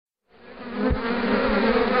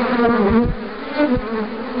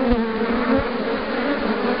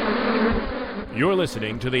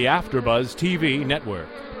listening to the AfterBuzz TV network.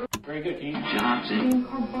 Very good, King. Johnson.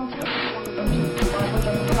 From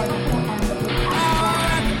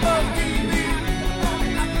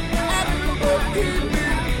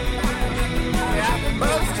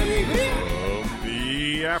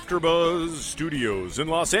the AfterBuzz Studios in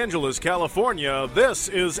Los Angeles, California, this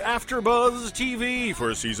is AfterBuzz TV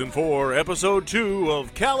for Season 4, Episode 2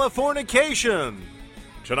 of Californication.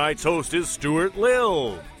 Tonight's host is Stuart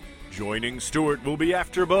Lill. Joining Stuart will be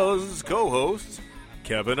AfterBuzz co-hosts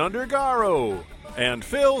Kevin Undergaro and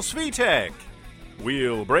Phil Svitek.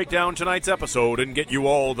 We'll break down tonight's episode and get you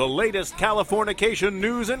all the latest Californication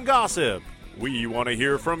news and gossip. We want to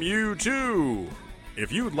hear from you, too.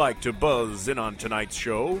 If you'd like to buzz in on tonight's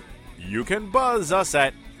show, you can buzz us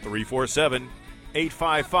at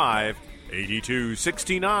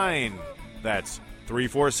 347-855-8269. That's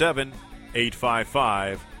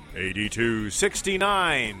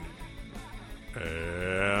 347-855-8269.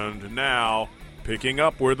 And now, picking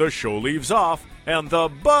up where the show leaves off and the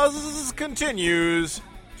buzz continues,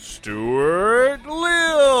 Stuart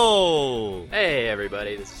Lill. Hey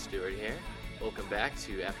everybody, this is Stuart here. Welcome back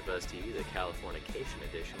to AfterBuzz TV, the Californication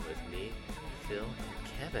edition with me, Phil, and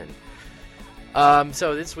Kevin.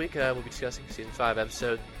 So this week we'll be discussing Season 5,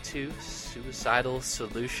 Episode 2, Suicidal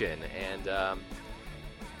Solution.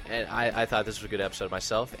 And I thought this was a good episode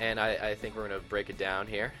myself, and I think we're going to break it down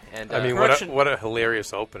here. And I mean, what a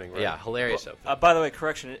hilarious opening, right? Yeah, hilarious opening. By the way,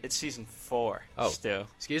 correction, it's Season 4, Oh, Stu.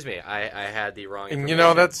 Excuse me, I had the wrong And information. you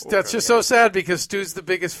know, that's just so sad because Stu's the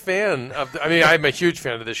biggest fan of I mean, I'm a huge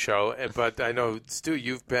fan of this show, but I know, Stu,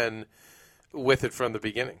 you've been with it from the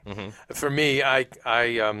beginning. Mm-hmm. For me, I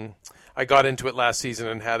got into it last season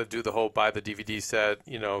and had to do the whole buy the DVD set,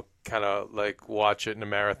 you know, kind of like watch it in a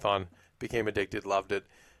marathon. Became addicted, loved it.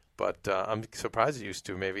 But I'm surprised at you,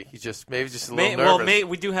 Stu. Maybe just a little nervous. Well,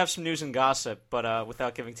 we do have some news and gossip, but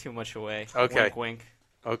without giving too much away. Okay. Wink, wink.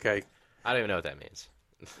 Okay. I don't even know what that means.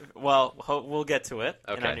 Well, we'll get to it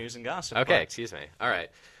in Okay. our news and gossip. Okay, but- excuse me. All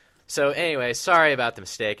right. So anyway, sorry about the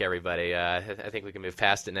mistake, everybody. I think we can move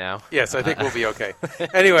past it now. Yes, I think we'll be okay.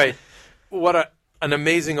 Anyway, what an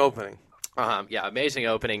amazing opening. Yeah, amazing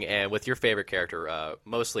opening, and with your favorite character,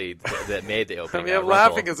 mostly that made the I opening. mean, I'm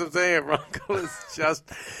laughing as I'm saying it. Runkle is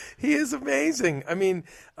he is amazing. I mean,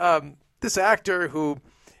 this actor who,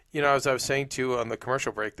 you know, as I was saying to you on the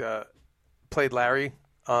commercial break, played Larry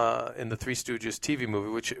in the Three Stooges TV movie,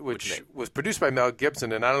 which was produced by Mel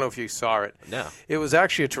Gibson, and I don't know if you saw it. No. It was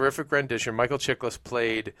actually a terrific rendition. Michael Chiklis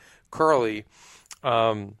played Curly. It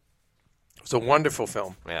was a wonderful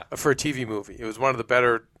film for a TV movie. It was one of the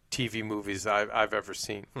better TV movies I've ever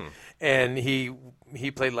seen. And he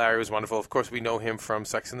played Larry. It was wonderful. Of course, we know him from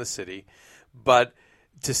Sex and the City. But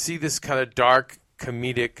to see this kind of dark,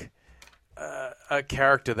 comedic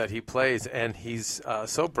character that he plays, and he's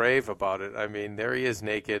so brave about it. I mean, there he is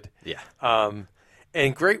naked. Yeah. And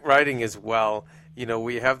great writing as well. You know,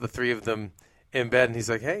 we have the three of them in bed, and he's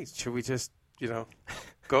like, hey, should we just, you know,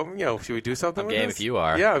 go, you know, should we do something with game this? if you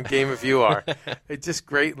are. Yeah, I'm game if you are. It's just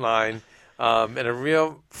great line. And a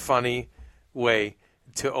real funny way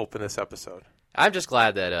to open this episode. I'm just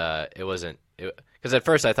glad that it wasn't because at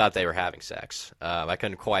first I thought they were having sex. I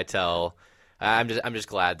couldn't quite tell. I'm just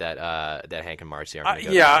glad that Hank and Marcy are.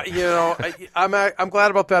 Yeah, you know, I'm glad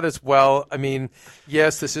about that as well. I mean,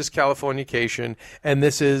 yes, this is Californication, and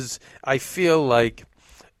this is, I feel like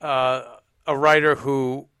a writer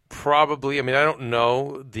who probably, I mean, I don't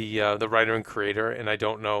know the writer and creator, and I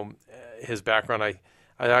don't know his background.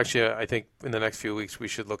 I think in the next few weeks we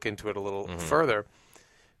should look into it a little further.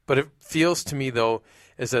 But it feels to me, though,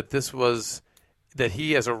 is that that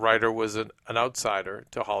he as a writer was an outsider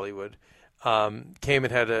to Hollywood, came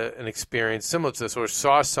and had an experience similar to this, or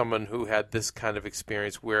saw someone who had this kind of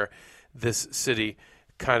experience where this city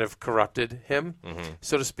kind of corrupted him,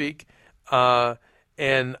 so to speak.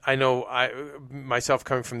 And I know myself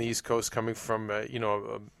coming from the East Coast, coming from a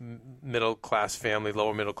middle-class family,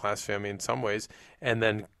 lower middle-class family in some ways, and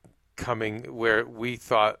then coming where we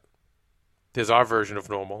thought there's our version of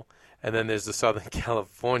normal, and then there's the Southern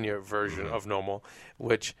California version of normal,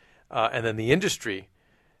 which and then the industry,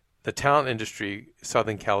 the talent industry,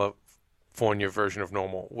 Southern California version of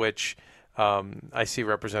normal, which I see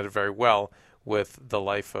represented very well with the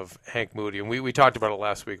life of Hank Moody. And we talked about it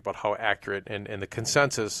last week about how accurate, and the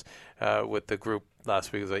consensus with the group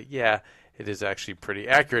last week was like, yeah, it is actually pretty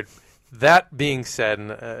accurate. That being said,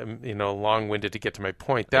 and long-winded to get to my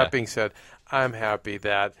point, that being said, I'm happy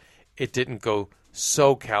that it didn't go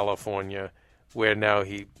so California where now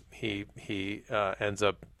he ends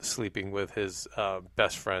up sleeping with his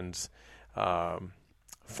best friend's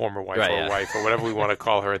former wife Right, or yeah. wife or whatever we want to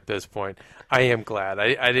call her at this point. I am glad.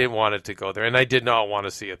 I didn't want it to go there, and I did not want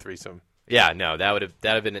to see a threesome. Yeah, no, that would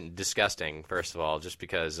have been disgusting. First of all, just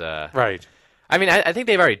because. Right. I mean, I think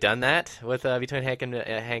they've already done that with between Hank and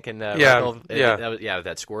Yeah, Runkle. yeah. With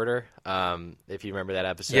that squirter. If you remember that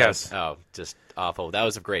episode. Yes. Oh, just awful. That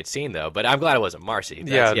was a great scene though, but I'm glad it wasn't Marcy.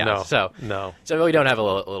 Yeah, That's- no. So we don't have a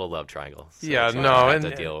little love triangle. So Yeah, that's what no, I have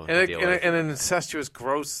and to deal an with. incestuous,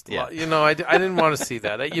 gross. Yeah. I didn't want to see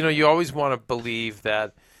that. You always want to believe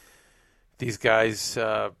that these guys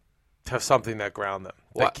have something that ground them,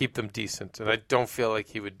 that What? keep them decent, and I don't feel like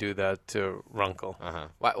he would do that to Runkle. Uh-huh.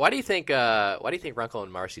 Why do you think Runkle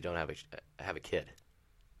and Marcy don't have a kid?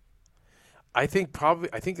 I think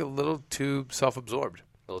a little too self-absorbed.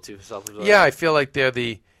 A little too self-absorbed. Yeah, I feel like they're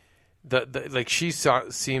the like she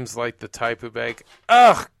seems like the type who'd be like,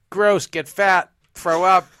 ugh, gross, get fat, throw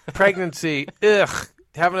up, pregnancy, ugh,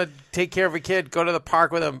 having to take care of a kid, go to the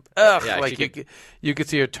park with him, ugh. Yeah, like she you could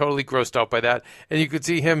see her totally grossed out by that, and you could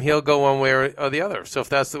see him, he'll go one way or the other. So if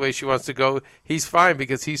that's the way she wants to go, he's fine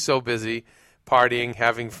because he's so busy partying,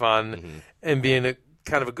 having fun, and being a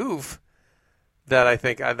kind of a goof. That I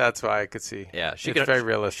think that's why I could see. Yeah, it's very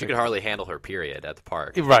realistic. She could hardly handle her period at the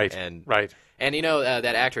park. Right, and right. And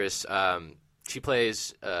that actress, she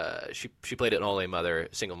plays she played an only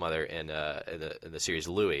single mother in the series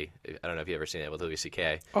Louie. I don't know if you have ever seen that with Louis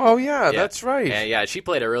C.K. Oh yeah, that's right. And yeah, she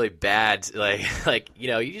played a really bad I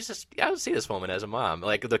don't see this woman as a mom.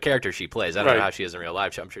 Like the character she plays, I don't know how she is in real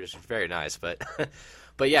life. I'm sure she's very nice, but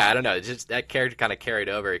but yeah, I don't know. It's just that character kind of carried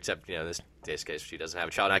over, except in this case she doesn't have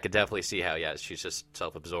a child. And I could definitely see how she's just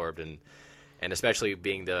self-absorbed and especially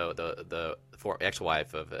being the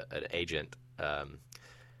ex-wife of an agent.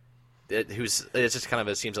 It's just kind of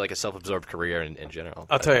it seems like a self-absorbed career in general.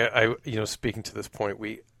 I'll tell you, speaking to this point,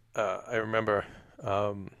 I remember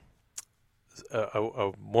a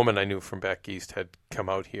woman I knew from back east had come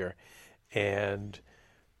out here, and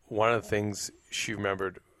one of the things she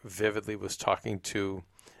remembered vividly was talking to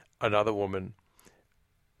another woman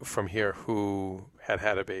from here who had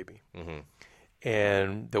a baby. Mm-hmm.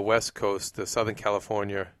 And the West Coast, the Southern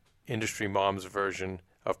California industry mom's version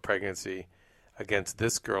of pregnancy against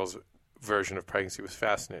this girl's version of pregnancy was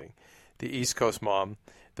fascinating. The East Coast mom,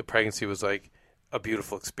 the pregnancy was like a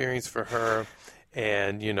beautiful experience for her,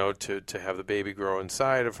 and to have the baby grow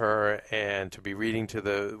inside of her and to be reading to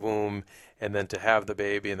the womb and then to have the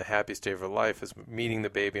baby, and the happiest day of her life is meeting the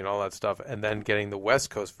baby and all that stuff. And then getting the West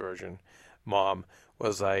Coast version mom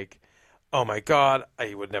was like, oh my God,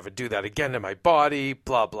 I would never do that again to my body,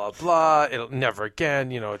 blah, blah, blah. It'll never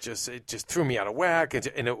again. It just threw me out of whack.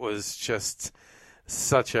 And it was just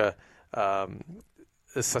such a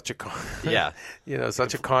such a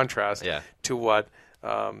contrast to what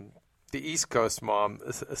the East Coast mom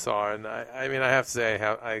saw. And I mean, I have to say,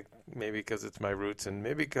 I maybe because it's my roots and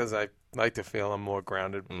maybe because I like to feel I'm more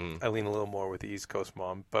grounded. I lean a little more with the East Coast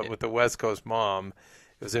mom, but with the West Coast mom,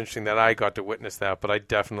 it was interesting that I got to witness that, but I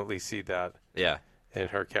definitely see that in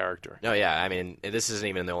her character. No, yeah. I mean, this isn't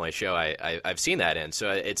even the only show I've seen that in,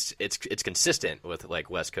 so it's consistent with like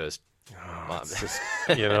West Coast moms. It's just,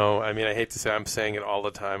 I mean, I hate to say I'm saying it all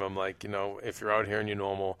the time. I'm like, if you're out here and you're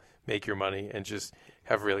normal, make your money and just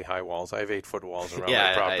have really high walls. I have 8-foot walls around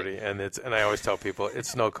my property, and I always tell people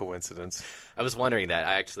it's no coincidence. I was wondering that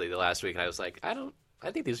actually the last week, and I was like, I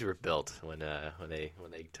think these were built when they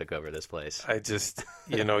took over this place. I just,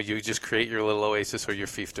 you just create your little oasis or your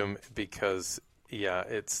fiefdom because,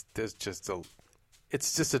 it's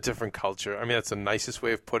just a different culture. I mean, that's the nicest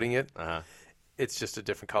way of putting it. Uh-huh. It's just a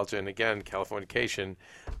different culture. And again, Californication,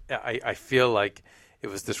 I feel like it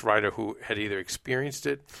was this writer who had either experienced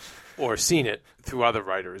it or seen it through other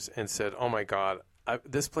writers and said, oh my God,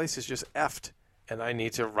 this place is just effed and I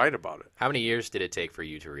need to write about it. How many years did it take for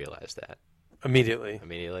you to realize that? Immediately.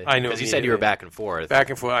 I knew because you said you were back and forth. Back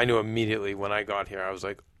and forth. I knew immediately when I got here. I was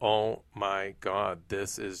like, "Oh my God,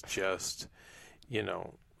 this is just,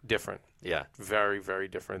 different. Yeah, very, very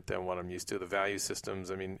different than what I'm used to. The value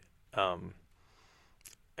systems. I mean,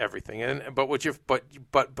 everything. But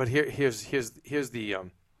here's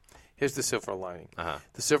the silver lining. Uh-huh.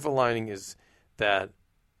 The silver lining is that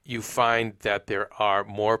you find that there are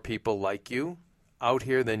more people like you out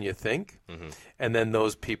here than you think, and then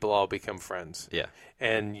those people all become friends. Yeah,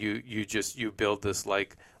 and you build this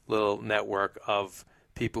like little network of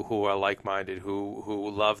people who are like-minded,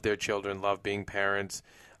 who love their children, love being parents,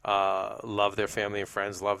 love their family and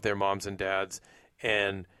friends, love their moms and dads,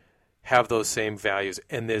 and have those same values.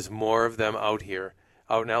 And there's more of them out here,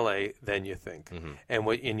 out in L.A. than you think.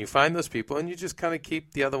 And you find those people, and you just kind of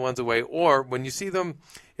keep the other ones away. Or when you see them,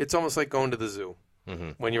 it's almost like going to the zoo.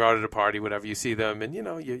 When you're out at a party, whatever, you see them, and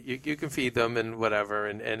you can feed them and whatever,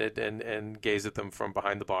 and gaze at them from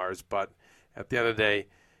behind the bars. But at the end of the day,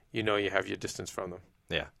 you have your distance from them.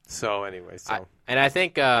 Yeah. So anyway,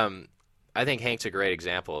 I think Hank's a great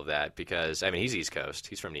example of that because he's East Coast,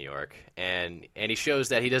 he's from New York, and he shows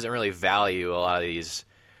that he doesn't really value a lot of these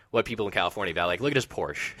what people in California value. Like, look at his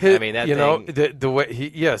Porsche. The way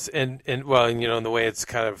and the way it's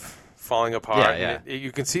kind of falling apart. Yeah.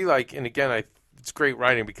 You can see and again, it's great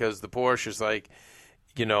writing because the Porsche is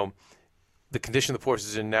the condition the Porsche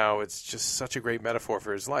is in now, it's just such a great metaphor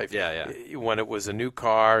for his life. Yeah. When it was a new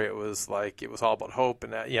car, it was all about hope,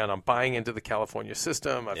 and and I'm buying into the California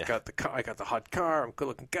system. I've got the car, I got the hot car, I'm a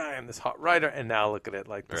good-looking guy, I'm this hot writer, and now look at it,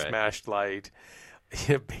 the smashed light.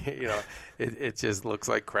 It just looks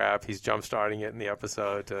like crap. He's jump starting it in the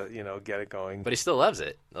episode to get it going, but he still loves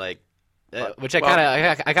it. Which I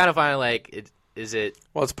kind of find is it?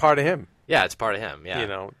 Well, it's part of him. Yeah, it's part of him.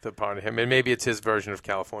 Yeah, the part of him, and maybe it's his version of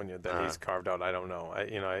California that he's carved out. I don't know. I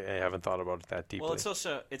haven't thought about it that deeply. Well,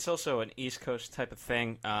 it's also an East Coast type of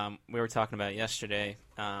thing. We were talking about it yesterday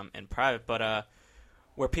in private, but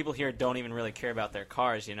where people here don't even really care about their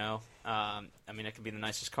cars. It could be the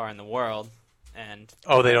nicest car in the world, and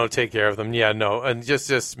they don't take care of them. Yeah, no, and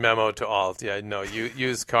just memo to all. Yeah, no, you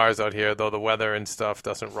use cars out here though the weather and stuff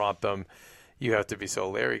doesn't rot them. You have to be so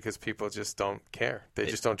leery because people just don't care. They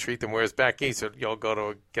just don't treat them. Whereas back east, you'll go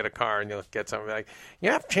to get a car and you'll get something like,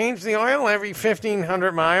 yep, change the oil every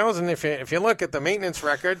 1,500 miles. And if you look at the maintenance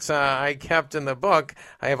records I kept in the book,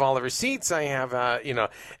 I have all the receipts. I have,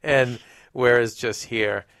 and whereas just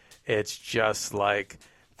here, it's just between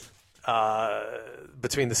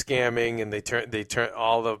the scamming and they turn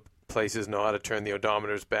all the places know how to turn the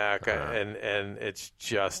odometers back, and it's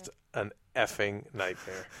just an effing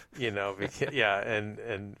nightmare,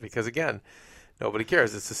 because again, nobody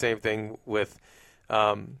cares. It's the same thing with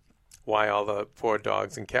why all the poor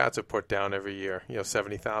dogs and cats are put down every year.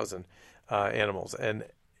 70,000 animals, and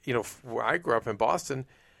where I grew up in Boston,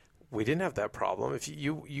 we didn't have that problem. If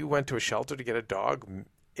you went to a shelter to get a dog,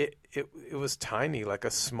 it was tiny, like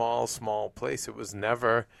a small place. It was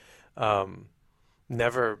never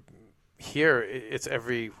here. It's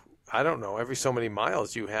every so many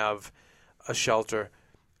miles you have a shelter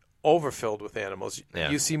overfilled with animals. Yeah.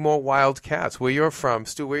 You see more wild cats. Where you're from,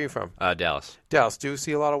 Stu? Where are you from? Dallas. Dallas. Do you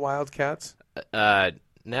see a lot of wild cats? Not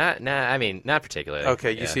particularly.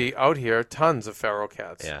 Okay, you see out here tons of feral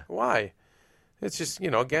cats. Yeah. Why? It's just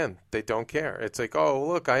again, they don't care. It's like, oh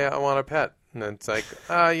look, I want a pet, and then it's like,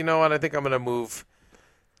 you know what? I think I'm going to move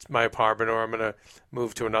my apartment, or I'm going to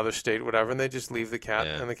move to another state, whatever, and they just leave the cat,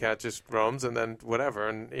 and the cat just roams, and then whatever,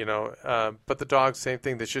 and but the dog, same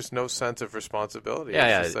thing. There's just no sense of responsibility.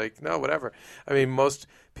 It's just like, no, whatever. Most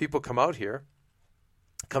people come to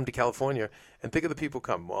California, and think of the people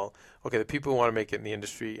come. Well, okay, the people who want to make it in the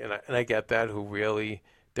industry, and I get that. Who really,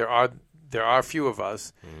 there are a few of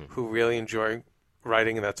us who really enjoy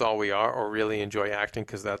writing, and that's all we are, or really enjoy acting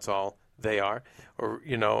because that's all they are, or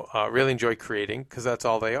really enjoy creating because that's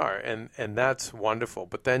all they are, and that's wonderful.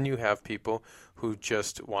 But then you have people who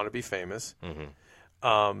just want to be famous,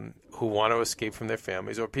 who want to escape from their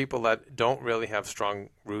families, or people that don't really have strong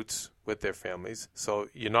roots with their families. So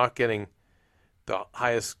you're not getting the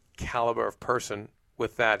highest caliber of person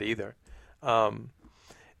with that either.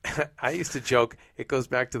 I used to joke, it goes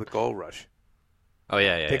back to the gold rush. Oh,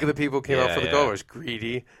 yeah. Think of the people who came out for the gold rush.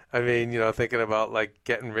 Greedy. Thinking about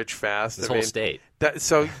getting rich fast. This whole state.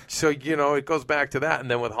 So it goes back to that. And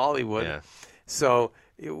then with Hollywood. Yeah. So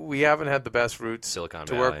we haven't had the best roots Silicon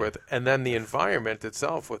to Valley. work with. And then the environment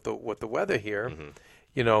itself with the weather here,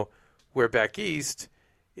 we're back east.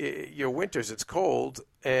 Your winters, it's cold,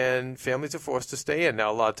 and families are forced to stay in.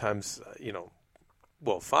 Now, a lot of times,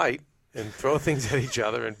 we'll fight and throw things at each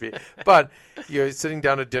other, but you're sitting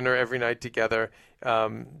down at dinner every night together.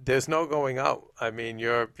 There's no going out.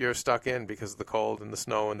 You're stuck in because of the cold and the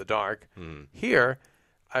snow and the dark. Here,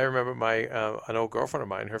 I remember an old girlfriend of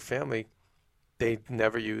mine, her family, they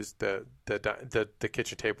never used the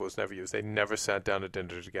kitchen table was never used. They never sat down at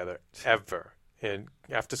dinner together ever. And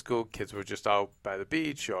after school, kids were just out by the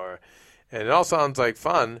beach, and it all sounds like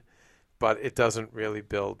fun, but it doesn't really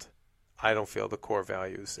build, I don't feel, the core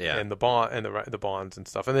values and the bond and the bonds and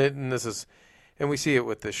stuff. And we see it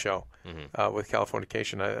with this show, with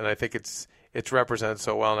Californication. And I think it's represented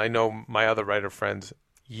so well. And I know my other writer friends,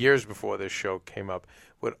 years before this show came up,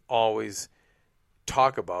 would always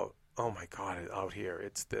talk about, oh my God, out here,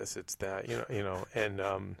 it's this, it's that,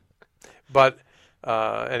 and but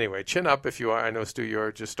Anyway, chin up if you are. I know, Stu,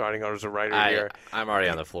 you're just starting out as a writer here. I'm already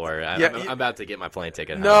on the floor. I'm about to get my plane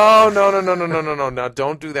ticket. No. Now,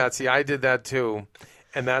 don't do that. See, I did that too,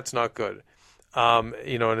 and that's not good. And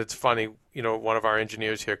it's funny, one of our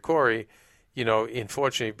engineers here, Corey,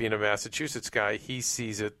 unfortunately, being a Massachusetts guy, he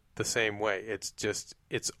sees it the same way.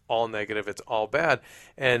 It's all negative. It's all bad.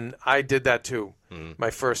 And I did that too.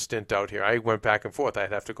 My first stint out here, I went back and forth.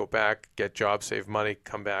 I'd have to go back, get jobs, save money,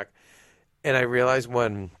 come back. And I realized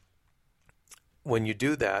when you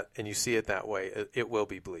do that and you see it that way, it will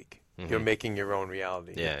be bleak. You're making your own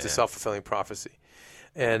reality. It's a self-fulfilling prophecy.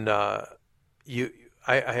 And I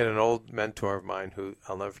had an old mentor of mine who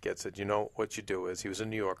I'll never forget said, what you do is, he was a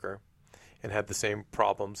New Yorker and had the same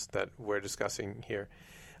problems that we're discussing here.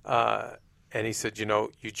 And he said, you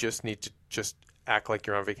just need to just act like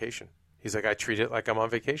you're on vacation. He's like, I treat it like I'm on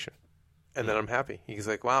vacation. And then I'm happy. He's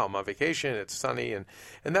like, wow, I'm on vacation. It's sunny. And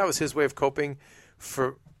that was his way of coping.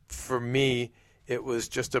 For me, it was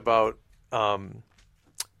just about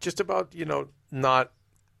not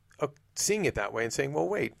seeing it that way and saying, well,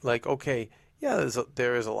 wait, like, okay, yeah,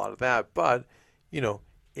 there is a lot of that. But,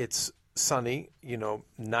 it's sunny,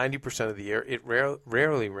 90% of the year. It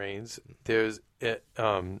rarely rains.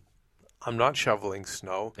 I'm not shoveling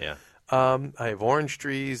snow. Yeah. I have orange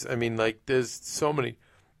trees. I mean, like, there's so many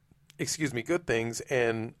good things,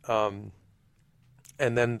 and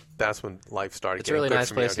then that's when life started. It's a really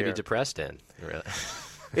nice place to be depressed in. Really.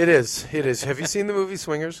 It is. Have you seen the movie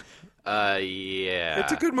Swingers? Yeah.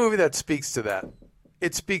 It's a good movie that speaks to that.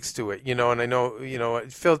 It speaks to it, and I know,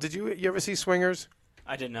 Phil, did you ever see Swingers?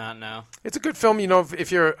 I did not know. It's a good film,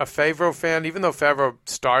 if you're a Favreau fan, even though Favreau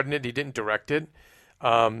starred in it, he didn't direct it.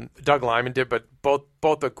 Doug Liman did, but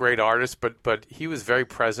both are great artists, but he was very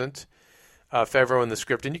present. Favreau in the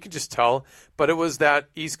script, and you can just tell. But it was that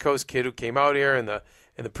East Coast kid who came out here, and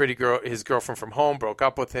the pretty girl, his girlfriend from home, broke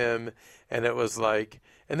up with him, and it was like.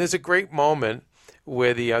 And there's a great moment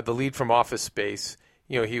where the lead from Office Space,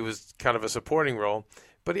 he was kind of a supporting role,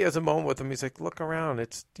 but he has a moment with him. He's like, look around,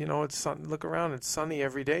 it's look around, it's sunny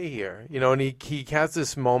every day here, and he has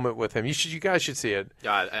this moment with him. You guys should see it.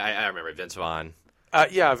 I remember Vince Vaughn.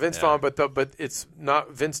 Vince Vaughn, but it's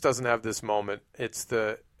not. Vince doesn't have this moment. It's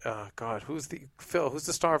the. Who's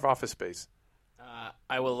the star of Office Space?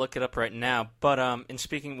 I will look it up right now. But in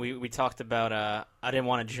speaking, we talked about. I didn't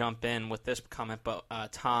want to jump in with this comment, but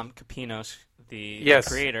Tom Capinos, the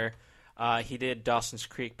creator, he did Dawson's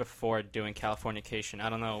Creek before doing Californication. I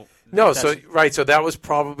don't know. No, so that was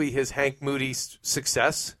probably his Hank Moody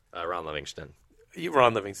success. Ron Livingston.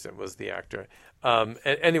 Ron Livingston was the actor.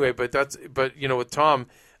 Anyway, but with Tom.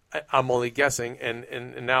 I'm only guessing,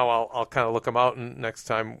 and now I'll kind of look him out, and next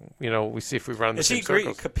time, we see if we run the same circles. Is he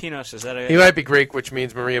Greek? Capinos, is that a... He might be Greek, which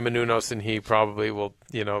means Maria Menounos, and he probably will,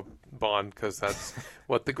 bond, because that's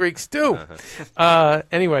what the Greeks do.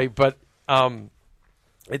 Anyway, but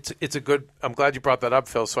it's a good... I'm glad you brought that up,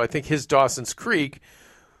 Phil. So I think his Dawson's Creek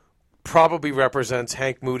probably represents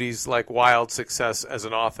Hank Moody's, wild success as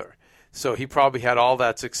an author. So he probably had all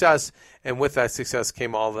that success, and with that success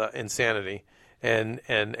came all the insanity. And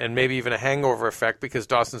maybe even a hangover effect, because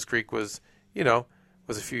Dawson's Creek was a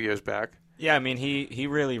few years back. Yeah, I mean, he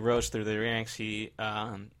really rose through the ranks. He,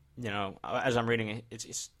 as I'm reading it,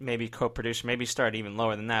 it's maybe co-producer, maybe started even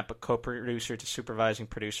lower than that, but co-producer to supervising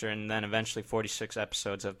producer, and then eventually 46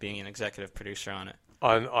 episodes of being an executive producer on it.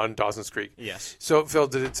 On Dawson's Creek. Yes. So, Phil,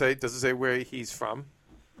 does it say where he's from?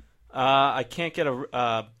 I can't get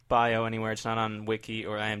a bio anywhere. It's not on Wiki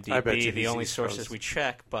or IMDb. I bet you the only sources we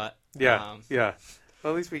check, but... Yeah. Well,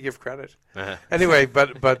 at least we give credit. Anyway,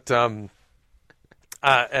 but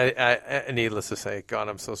needless to say, God,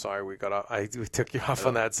 I'm so sorry we took you off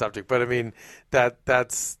on that subject. But I mean,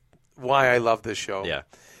 that's why I love this show. Yeah.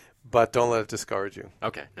 But don't let it discourage you.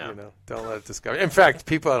 Okay. No. Don't let it discourage. In fact,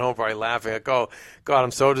 people at home are probably laughing. Like, oh, God,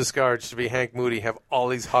 I'm so discouraged to be Hank Moody, have all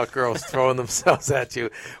these hot girls throwing themselves at you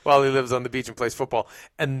while he lives on the beach and plays football.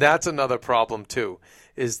 And that's another problem too,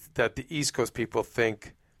 is that the East Coast people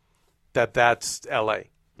think that's L.A.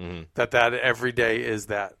 Mm-hmm. That every day is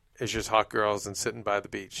just hot girls and sitting by the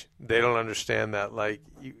beach. They don't understand that.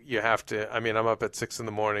 You have to. I mean, I'm up at 6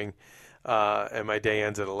 a.m. And my day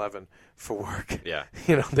ends at 11 for work. Yeah.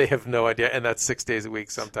 They have no idea, and that's 6 days a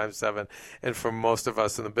week, sometimes 7. And for most of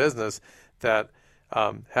us in the business that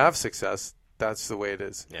have success, that's the way it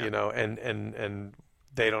is. Yeah. And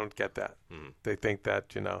they don't get that. Mm-hmm. They think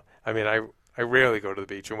that I mean, I rarely go to the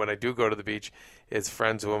beach, and when I do go to the beach, it's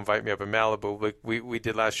friends who invite me up in Malibu. Like we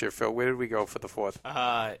did last year, Phil. Where did we go for the 4th?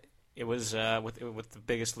 It was with the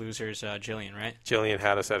Biggest Losers, Jillian, right? Jillian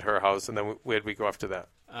had us at her house, and then where did we go after that?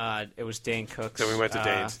 It was Dane Cook's. Then we went to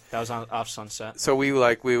Dane's. That was off Sunset. So we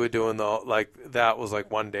were doing that was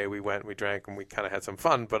like one day we went, we drank, and we kind of had some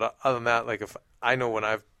fun. But other than that, like if I know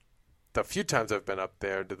the few times I've been up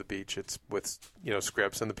there to the beach, it's with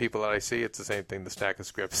scripts, and the people that I see, it's the same thing. The stack of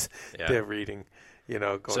scripts they're reading,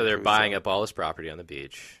 going So they're through, buying up all this property on the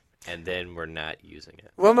beach, and then we're not using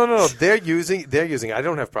it. Well, no. They're using. I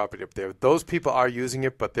don't have property up there. Those people are using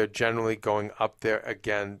it, but they're generally going up there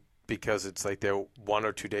again because it's like they're 1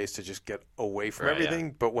 or 2 days to just get away from everything.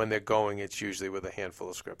 Yeah. But when they're going, it's usually with a handful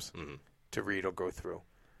of scripts to read or go through.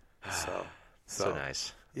 So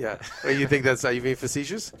nice. Yeah. Well, you think that's you being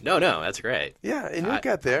facetious? No, that's great. Yeah, and you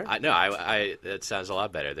got there. That sounds a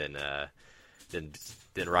lot better than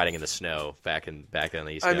riding in the snow back on the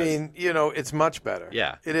East Coast. I mean, it's much better.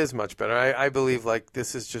 Yeah. It is much better. I believe like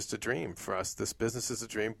this is just a dream for us. This business is a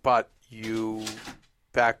dream, but you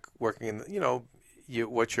back working in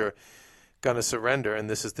what you're going to surrender, and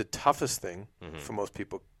this is the toughest thing for most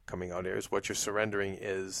people coming out here, is what you're surrendering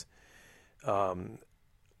is a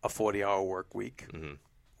 40-hour work week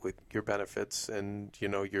with your benefits and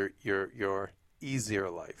your easier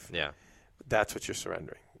life. Yeah. That's what you're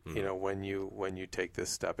surrendering. When you take this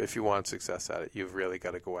step, if you want success at it, you've really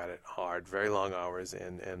got to go at it hard, very long hours,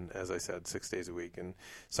 and as I said, 6 days a week, and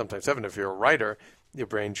sometimes 7. If you're a writer, your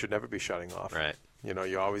brain should never be shutting off. Right.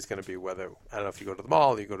 You're always going to be, whether, I don't know if you go to the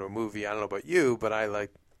mall, you go to a movie, I don't know about you, but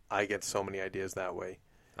I get so many ideas that way.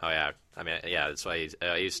 Oh, yeah. I mean, yeah, that's why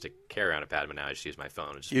I used to carry around a pad, but now I just use my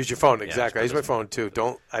phone. Use your phone, exactly. I use my phone, too.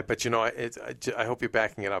 I hope you're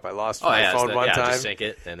backing it up. I lost my phone one time. Just sync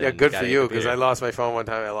it. And then good for you, because I lost my phone one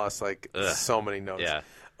time. I lost, so many notes. Yeah.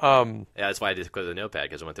 That's why I did go to the notepad,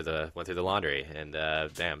 because I went through the laundry, and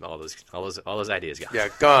bam, all those ideas gone. Yeah,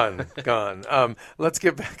 gone. Let's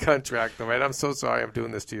get back on track, though, right? I'm so sorry I'm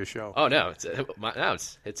doing this to your show. Oh no, it's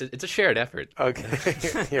a shared effort.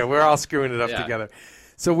 Okay, yeah, we're all screwing it up together.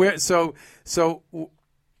 So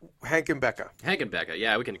Hank and Becca.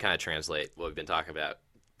 Yeah, we can kind of translate what we've been talking about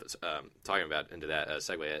into that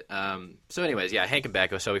segue. So, anyways, yeah, Hank and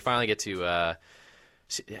Becca. So we finally get to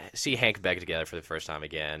see Hank and Becca together for the first time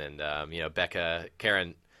again, and Becca,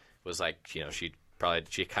 Karen was like, she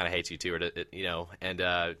kind of hates you too,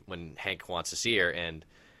 and when Hank wants to see her, and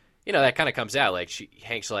that kind of comes out, like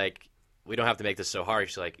Hank's like, we don't have to make this so hard.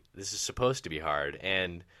 She's like, this is supposed to be hard,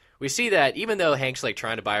 and we see that even though Hank's like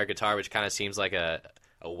trying to buy her guitar, which kind of seems like a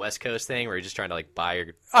West Coast thing, where you're just trying to like buy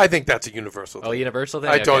her. I think that's a universal thing. Oh, universal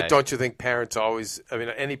thing. Don't you think parents always? I mean,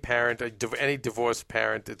 any parent, any divorced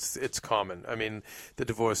parent, it's common. I mean, the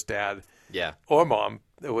divorced dad, or mom.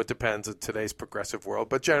 It depends on today's progressive world,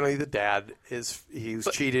 but generally the dad he's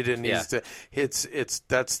cheated and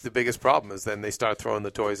that's the biggest problem, is then they start throwing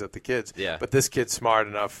the toys at the kids. Yeah. But this kid's smart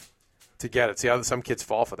enough to get it. See, some kids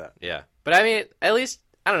fall for that. Yeah. But I mean, at least,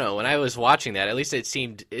 I don't know, when I was watching that, at least it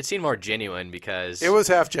seemed more genuine, because it was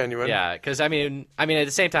half genuine. Yeah, because I mean, at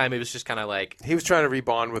the same time, it was just kind of like he was trying to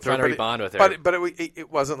rebond with her. But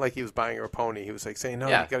it wasn't like he was buying her a pony. He was like saying, "No,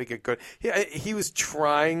 you got to get good." He was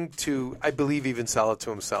trying to, I believe, even sell it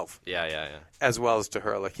to himself. Yeah. As well as to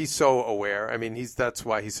her. Like, he's so aware. I mean, that's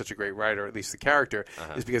why he's such a great writer. At least the character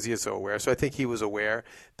is because he is so aware. So I think he was aware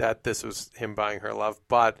that this was him buying her love,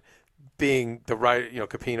 but being the writer,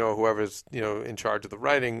 Capino, whoever's, in charge of the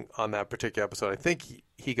writing on that particular episode, I think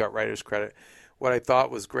he got writer's credit. What I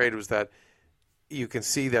thought was great was that you can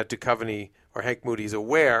see that Duchovny, or Hank Moody, is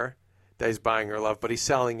aware that he's buying her love, but he's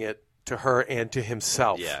selling it to her and to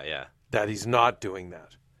himself. Yeah. That he's not doing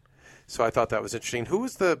that. So I thought that was interesting. Who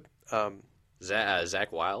was the...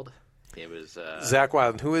 Zach Wilde. It was Zach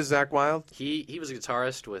Wilde. And who is Zach Wilde? He was a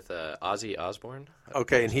guitarist with Ozzy Osbourne.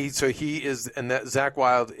 Okay, and that Zach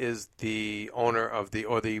Wilde is the owner of the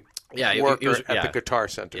worker at the Guitar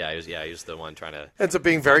Center. Yeah, he was the one trying to. Ends up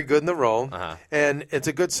being very good in the role, and it's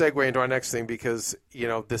a good segue into our next thing, because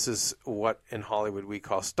this is what in Hollywood we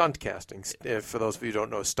call stunt casting. For those of you who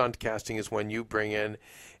don't know, stunt casting is when you bring in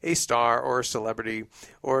a star or a celebrity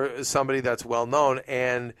or somebody that's well known,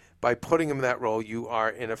 and by putting him in that role, you are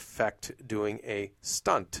in effect doing a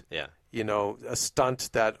stunt. Yeah. A stunt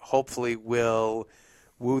that hopefully will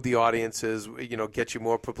woo the audiences, get you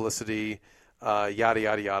more publicity, yada,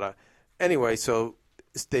 yada, yada. Anyway, so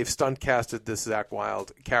they've stunt casted this Zach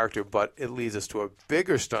Wilde character, but it leads us to a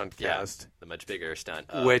bigger stunt cast. The much bigger stunt.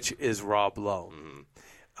 Which is Rob Lowe,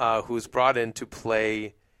 who's brought in to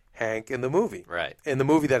play Hank in the movie. Right. In the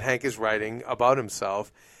movie that Hank is writing about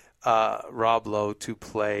himself, Rob Lowe to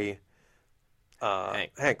play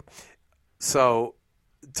Hank. So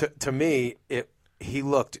to me, he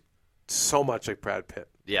looked so much like Brad Pitt.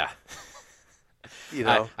 Yeah.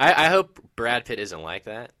 I hope Brad Pitt isn't like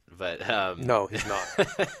that, but No, he's not.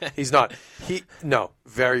 He's not.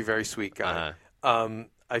 Very, very sweet guy.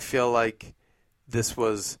 I feel like this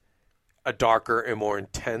was a darker and more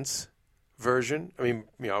intense version. I mean,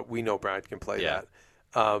 we know Brad can play that.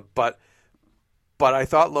 But I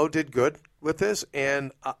thought Lowe did good with this,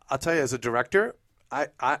 and I'll tell you, as a director,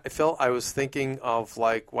 I felt I was thinking of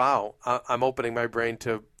like, wow, I'm opening my brain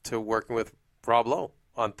to working with Rob Lowe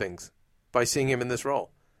on things by seeing him in this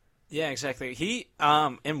role. Yeah, exactly. He,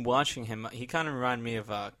 in watching him, he kind of reminded me of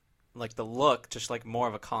like the look, just like more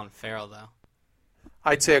of a Colin Farrell, though.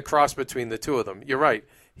 I'd say a cross between the two of them. You're right.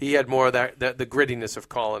 He had more of that the grittiness of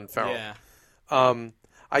Colin Farrell. Yeah.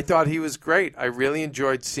 I thought he was great. I really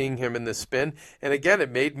enjoyed seeing him in the spin. And again, it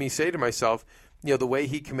made me say to myself, the way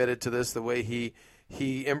he committed to this, the way he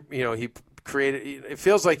created. It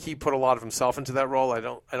feels like he put a lot of himself into that role. I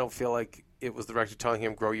don't feel like it was the director telling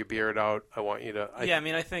him, "Grow your beard out. I want you to." I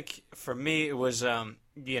mean, I think for me it was,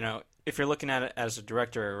 if you're looking at it as a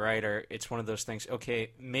director or a writer, it's one of those things.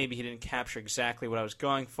 Okay, maybe he didn't capture exactly what I was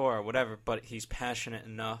going for or whatever, but he's passionate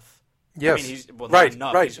enough. Yes, I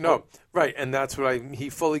mean, right, and that's what he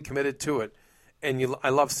fully committed to it, and I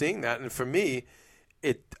love seeing that. And for me,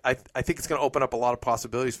 I think it's going to open up a lot of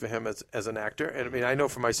possibilities for him as an actor. And I mean, I know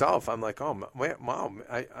for myself, I'm like, oh, Mom,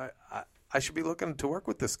 I should be looking to work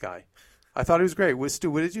with this guy. I thought he was great.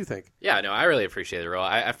 Stu, what did you think? Yeah, no, I really appreciate the role.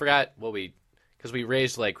 I forgot because we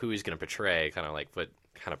raised like who he's going to portray, kind of like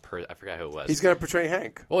I forgot who it was. He's going to portray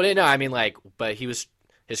Hank. Well, no, I mean but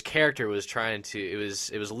his character was trying to. It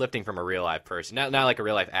was lifting from a real life person, not like a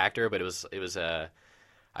real life actor, but it was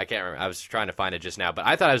I can't remember. I was trying to find it just now, but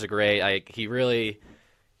I thought it was a great. He really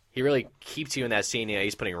keeps you in that scene.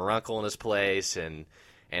 He's putting Runkle in his place, and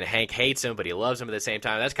Hank hates him, but he loves him at the same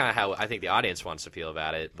time. That's kind of how I think the audience wants to feel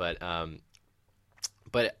about it. But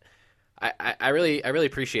I really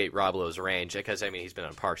appreciate Rob Lowe's range because I mean he's been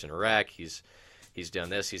on Parks and Rec. He's done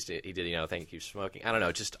this. He did Thank You Smoking. I don't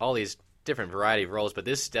know, just all these different variety of roles. But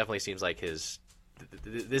this definitely seems like his.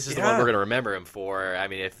 This is the one we're going to remember him for. I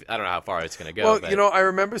mean, I don't know how far it's going to go. Well, but. I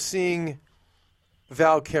remember seeing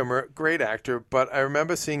Val Kilmer, great actor, but I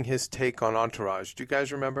remember seing his take on Entourage. Do you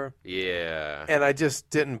guys remember? Yeah. And I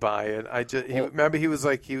just didn't buy it. Remember he was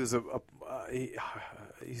he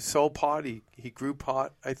sold pot. He grew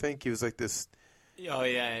pot. I think he was like this. Oh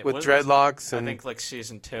yeah, with dreadlocks. I And think like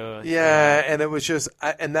season 2. Yeah, and it was just,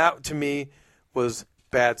 and that to me was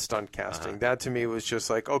bad stunt casting. That to me was just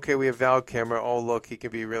like, okay, we have Val Kilmer. Oh look, he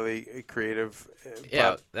can be really creative.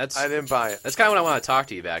 Yeah, I didn't buy it. That's kind of what I want to talk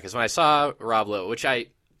to you about because when I saw Rob Lowe, which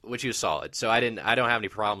he was solid, so I don't have any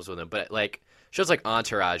problems with him. But like shows like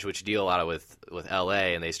Entourage, which deal a lot with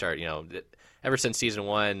L.A. and they start ever since season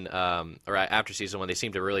 1 or after season 1, they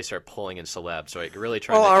seem to really start pulling in celebs. So it really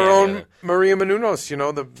trying. Well, our own Maria Menounos,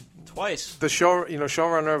 twice the show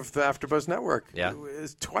showrunner of the AfterBuzz Network,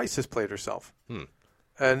 twice has played herself.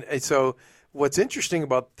 And so what's interesting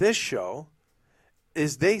about this show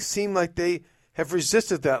is they seem like they have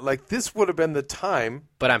resisted that. Like this would have been the time.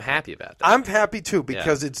 But I'm happy about that. I'm happy too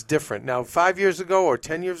because it's different. Now, 5 years ago or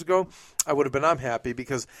 10 years ago, I would have been unhappy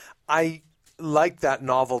because I like that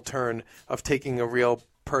novel turn of taking a real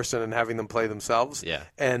person and having them play themselves. Yeah.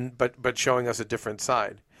 But showing us a different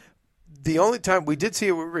side. The only time we did see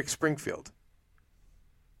it with Rick Springfield.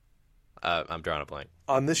 I'm drawing a blank.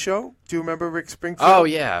 On this show? Do you remember Rick Springfield? Oh,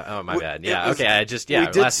 yeah. Oh, my bad. Yeah, okay. We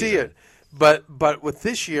did see it. But with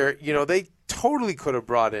this year, they totally could have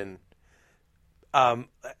brought in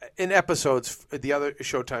episodes, the other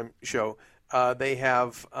Showtime show, they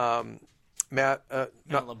have Matt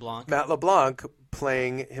LeBlanc. Matt LeBlanc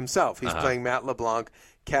playing himself. He's playing Matt LeBlanc,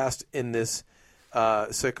 cast in this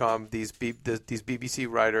sitcom. These BBC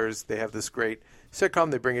writers, they have this great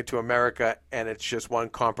sitcom. They bring it to America, and it's just one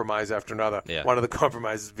compromise after another. Yeah. One of the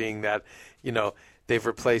compromises being that, they've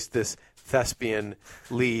replaced this thespian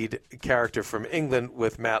lead character from England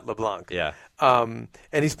with Matt LeBlanc. Yeah. And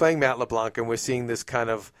he's playing Matt LeBlanc, and we're seeing this kind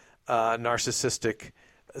of narcissistic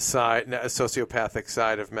side, a sociopathic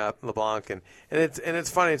side of Matt LeBlanc, and it's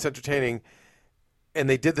funny, it's entertaining. And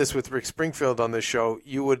they did this with Rick Springfield on this show.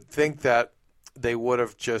 You would think that they would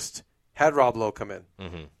have just had Rob Lowe come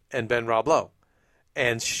in and been Rob Lowe,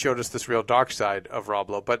 and showed us this real dark side of Rob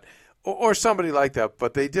Lowe, or somebody like that,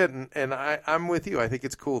 but they didn't. And I'm with you. I think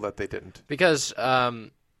it's cool that they didn't. Because,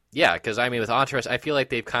 because I mean, with Entourage, I feel like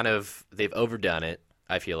they've overdone it.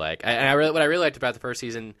 I feel like, what I really liked about the first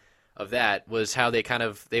season of that was how they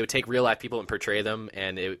would take real life people and portray them,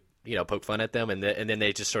 and it, poke fun at them, and then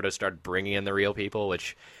they just sort of started bringing in the real people,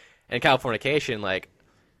 which, in Californication, like,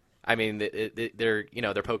 I mean,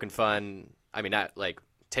 they're poking fun. I mean, not like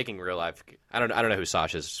taking real life. I don't know who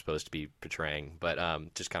Sasha's supposed to be portraying, but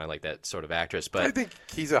just kind of like that sort of actress. But I think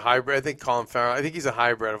he's a hybrid. I think Colin Farrell. I think he's a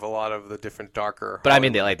hybrid of a lot of the different darker. But I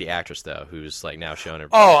mean, they like the actress though, who's like now showing her.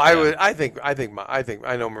 Oh, I would. I think. I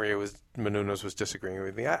know Menounos was disagreeing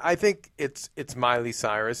with me. I think it's Miley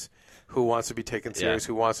Cyrus who wants to be taken serious,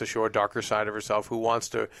 who wants to show a darker side of herself, who wants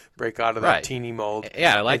to break out of that teeny mold.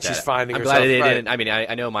 Yeah, I like that. She's finding I'm herself. glad they didn't. I mean,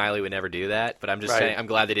 I know Miley would never do that, but I'm just saying I'm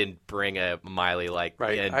glad they didn't bring a Miley like.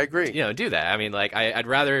 Right, and, I agree. Do that. I mean, like I'd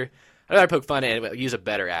rather poke fun and use a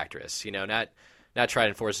better actress. Not try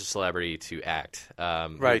and force a celebrity to act.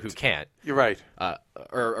 Who can't. You're right.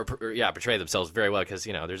 Or portray themselves very well because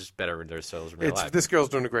they're just better in themselves in real life. This girl's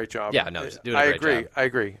doing a great job. Yeah, no, she's doing a great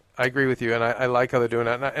job. I agree with you, and I like how they're doing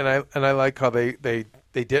that, and I like how they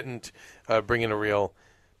didn't bring in the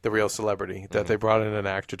real celebrity, that they brought in an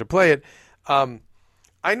actor to play it.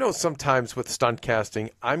 I know sometimes with stunt casting,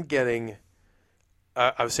 I'm getting.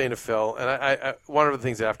 I was saying to Phil, and I one of the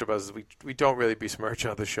things at AfterBuzz is we don't really besmirch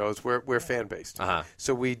other shows. We're fan based,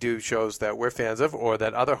 so we do shows that we're fans of or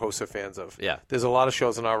that other hosts are fans of. Yeah, there's a lot of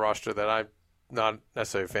shows on our roster that I'm not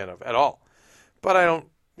necessarily a fan of at all, but I don't.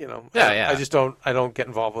 I just don't. I don't get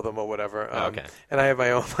involved with them or whatever. Okay. And I have my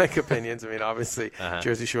own opinions. I mean, obviously,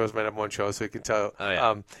 Jersey Shore is my number one show, so you can tell.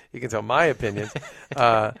 You can tell my opinions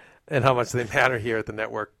and how much they matter here at the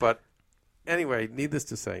network. But anyway, needless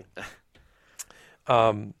to say.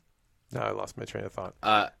 No, I lost my train of thought.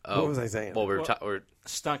 What was I saying? Well, we're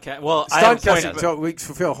stunt casting. Well, stunt casting. So,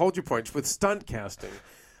 Phil, hold your points with stunt casting.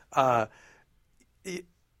 God,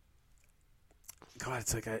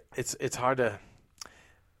 it's like it's hard to.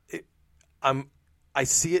 I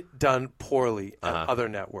see it done poorly at other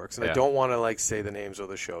networks, and I don't want to say the names of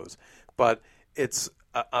the shows, but it's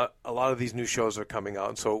a lot of these new shows are coming out,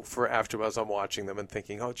 and so for AfterBuzz, I'm watching them and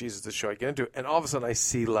thinking, oh, Jesus, this show I get into, and all of a sudden I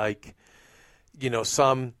see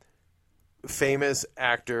some famous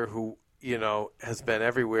actor who has been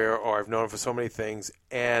everywhere, or I've known him for so many things,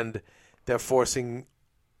 and they're forcing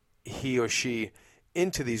he or she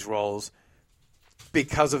into these roles.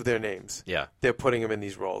 Because of their names, they're putting them in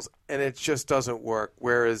these roles, and it just doesn't work.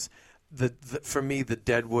 Whereas, for me, the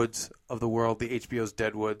Deadwoods of the world, the HBO's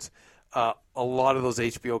Deadwoods, a lot of those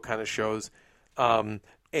HBO kind of shows,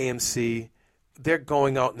 AMC, they're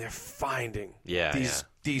going out and they're finding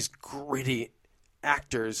these gritty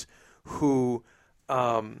actors who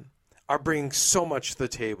are bringing so much to the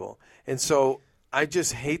table, and so I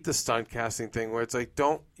just hate the stunt casting thing where it's like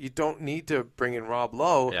you don't need to bring in Rob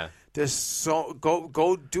Lowe. Yeah. There's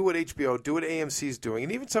go do what HBO, do what AMC's doing,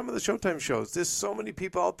 and even some of the Showtime shows. There's so many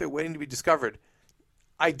people out there waiting to be discovered.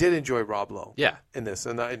 I did enjoy Rob Lowe, in this,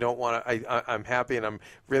 and I don't want to. I'm happy, and I'm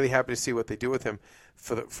really happy to see what they do with him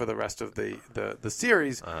for the rest of the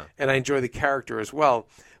series, and I enjoy the character as well.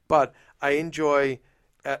 But I enjoy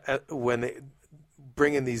when they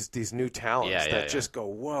bring in these new talents that just go,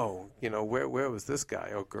 whoa, where was this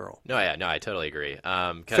guy or girl? No, I totally agree.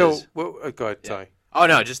 Phil, go ahead, sorry. Oh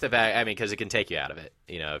no, just the fact. Because it can take you out of it.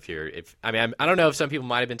 I don't know if some people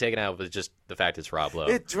might have been taken out with just the fact it's Rob Lowe.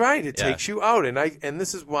 It's right. It takes you out, and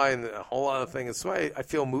this is why, and a whole other thing. It's why I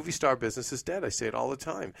feel movie star business is dead. I say it all the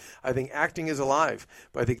time. I think acting is alive,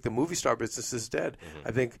 but I think the movie star business is dead. Mm-hmm.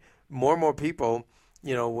 I think more and more people.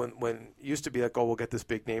 When it used to be like, oh, we'll get this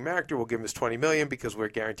big name actor, we'll give him this $20 million because we're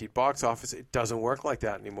guaranteed box office. It doesn't work like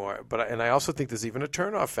that anymore. And I also think there's even a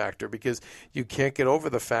turnoff factor because you can't get over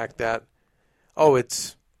the fact that, oh,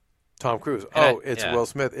 it's Tom Cruise. It's Will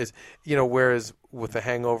Smith. It's whereas with The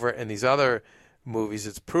Hangover and these other movies,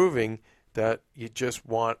 it's proving that you just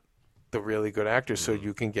want the really good actors so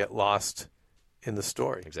you can get lost in the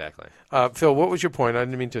story. Exactly. Phil, what was your point? I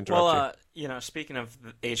didn't mean to interrupt you. Speaking of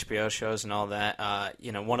the HBO shows and all that,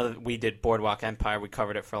 we did Boardwalk Empire. We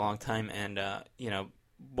covered it for a long time, and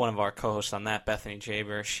one of our co-hosts on that, Bethany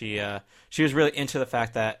Jaber, she was really into the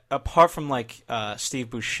fact that apart from Steve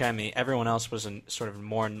Buscemi, everyone else was a sort of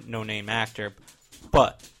more no-name actor,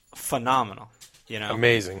 but phenomenal.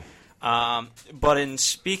 Amazing. But in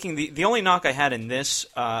speaking, the only knock I had in this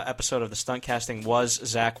episode of the stunt casting was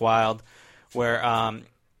Zach Wilde, where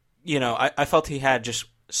I felt he had just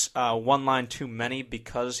one line too many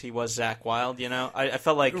because he was Zach Wilde. I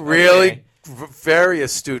felt like really very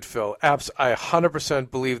astute, Phil. I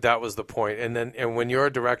 100% believe that was the point. And when you're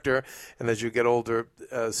a director, and as you get older,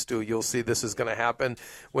 Stu, you'll see this is going to happen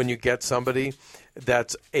when you get somebody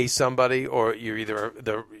that's somebody, or you're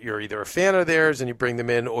either a fan of theirs and you bring them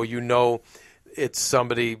in, or it's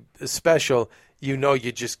somebody special. You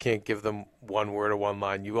just can't give them one word or one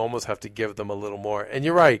line. You almost have to give them a little more. And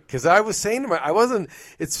you're right, because I was saying to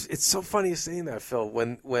it's so funny saying that, Phil,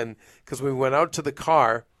 because we went out to the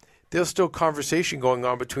car there's still conversation going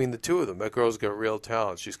on between the two of them. That girl's got real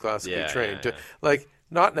talent. She's classically trained. Yeah. Like,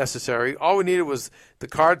 not necessary. All we needed was the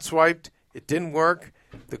card swiped. It didn't work.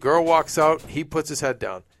 The girl walks out. He puts his head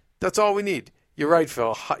down. That's all we need. You're right,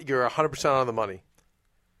 Phil. You're 100% on the money.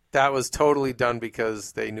 That was totally done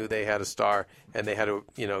because they knew they had a star, and they had to,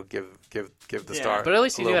 give the star. But at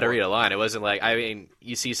least you knew how to more. read a line. It wasn't like, I mean,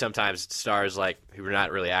 you see sometimes stars like who were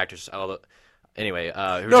not really actors. Although, anyway,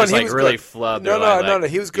 who were just like really flub. No.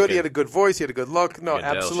 He was good. He had a good voice. He had a good look. No,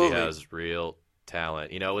 absolutely. She has real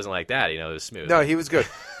talent. It wasn't like that. It was smooth. No, he was good.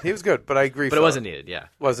 He was good. But I agree. But it wasn't needed. Yeah,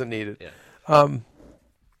 wasn't needed. Yeah.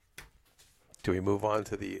 Do we move on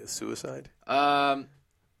to the suicide?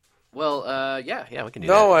 Well, yeah, we can do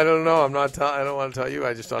that. No, I don't know. I don't want to tell you.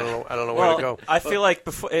 I just don't know. I don't know where to go. I feel like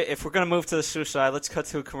if we're going to move to the suicide, let's cut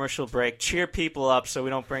to a commercial break. Cheer people up so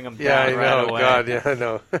we don't bring them Yeah, down I right know. away. God, yeah, I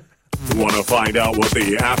know. Want to find out what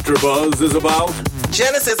the AfterBuzz is about?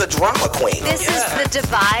 Janice is a drama queen. This is the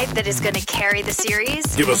divide that is going to carry the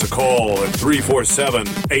series. Give us a call at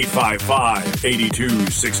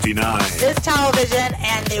 347-855-8269. This television,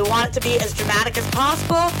 and they want it to be as dramatic as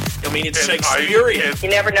possible. I mean, it's Shakespearean. You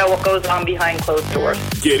never know what goes on behind closed doors.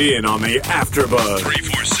 Get in on the AfterBuzz.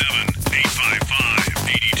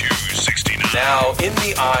 347-855-8269. Now, in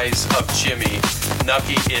the eyes of Jimmy,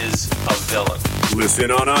 Nucky is a villain.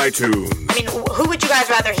 Listen on iTunes. I mean, who would you guys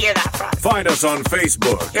rather hear that from? Find us on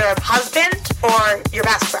Facebook. Your husband or your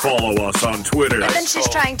best friend? Follow us on Twitter. And then she's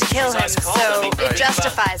trying to kill him, so it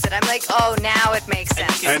justifies it. I'm like, oh, now it makes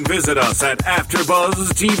sense. And visit us at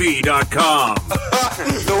AfterBuzzTV.com.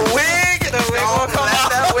 The wig! Don't let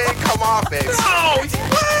that wig come off, baby.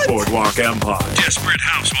 Boardwalk Empire. Desperate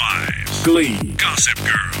Housewives. Glee. Gossip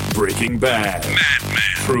Girl. Breaking Bad. Mad Men.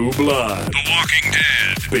 True Blood. The Walking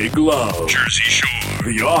Dead. Big Love. Jersey Shore.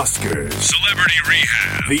 The Oscars. Celebrity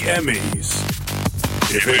Rehab. The Emmys.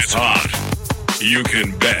 If it's hot, you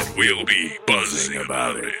can bet we'll be buzzing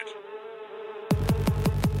about it.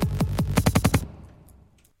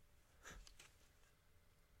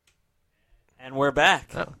 And we're back.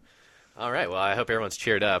 Oh. All right. Well, I hope everyone's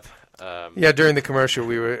cheered up. Yeah, during the commercial,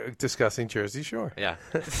 we were discussing Jersey Shore. Yeah.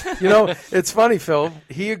 It's funny, Phil.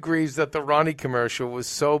 He agrees that the Ronnie commercial was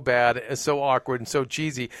so bad and so awkward and so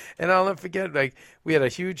cheesy. And I'll never forget, like, we had a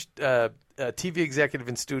huge TV executive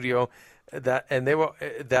in studio and they were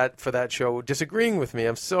for that show disagreeing with me.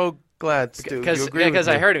 I'm so glad, Stu, you agree with because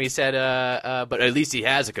me. I heard him. He said, "But at least he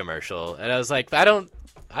has a commercial," and I was like, "I don't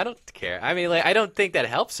care. I mean, like, I don't think that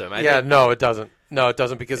helps him." No, it doesn't. No, it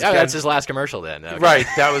doesn't because again, that's his last commercial then. Okay. Right,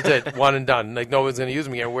 that was it, one and done. Like no one's going to use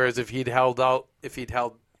him again. Whereas if he'd held,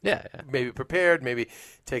 yeah. maybe prepared, maybe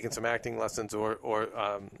taken some acting lessons, or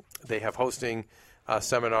they have hosting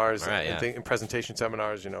seminars and presentation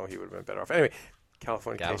seminars. He would have been better off. Anyway,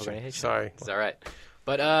 California. Sorry, it's all right.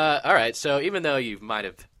 But all right. So even though you might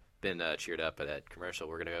have been cheered up by that commercial,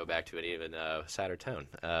 we're going to go back to an even sadder tone.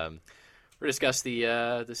 We're discuss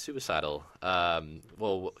the suicidal.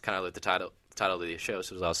 Well, kind of like the title of the show,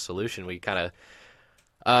 Suicidal Solution. We kind of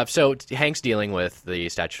so Hank's dealing with the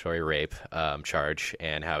statutory rape charge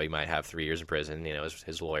and how he might have 3 years in prison.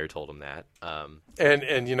 His lawyer told him that.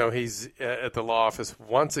 And he's at the law office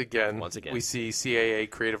once again. We see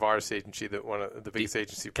CAA, Creative Artists Agency, that one of the biggest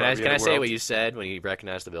agency. Can I say what you said when you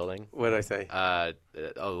recognized the building? What did I say?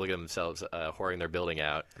 Look at themselves whoring their building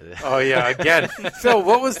out. Oh yeah, again, Phil.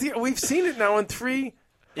 What was we've seen it now in 3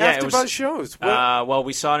 AfterBuzz shows. Well,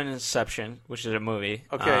 we saw it in Inception, which is a movie.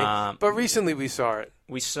 Okay, but recently we saw it.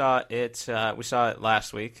 We saw it. We saw it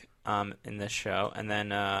last week in this show, and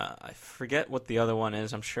then I forget what the other one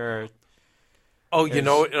is. I'm sure. Oh,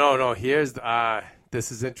 no. Here's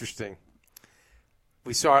this is interesting.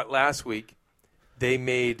 We saw it last week. They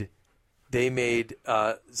made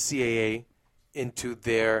CAA into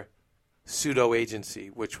their pseudo agency,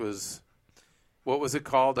 which was. What was it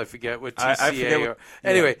called? I forget what TCA. I forget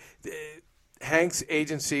anyway, Hank's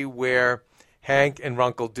agency where Hank and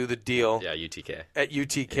Runkle do the deal. Yeah, UTK. At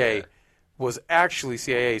UTK was actually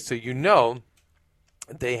CAA. So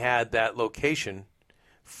they had that location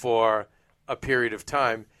for a period of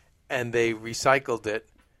time, and they recycled it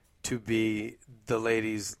to be the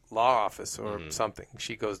lady's law office or something.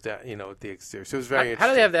 She goes down, at the exterior. So it was very interesting. How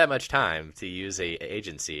do they have that much time to use a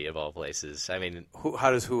agency of all places? I mean,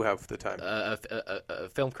 how does who have the time? A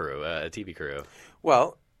film crew, a TV crew.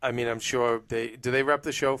 Well, I mean, I'm sure do they rep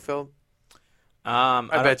the show, Phil?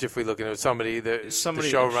 I bet you if we look into somebody, the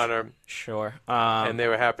showrunner, sure, and they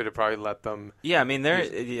were happy to probably let them. Yeah, I mean,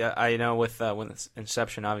 I know with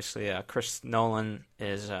Inception, obviously, Chris Nolan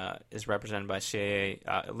is represented by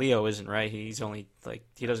CAA. Leo isn't, right? He's only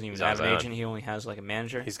he doesn't even have an agent. He only has like a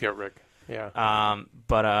manager. He's got Rick. Yeah.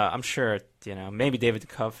 But I'm sure, maybe David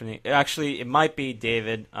Duchovny. Actually, it might be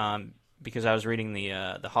David, because I was reading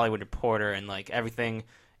the Hollywood Reporter, and like everything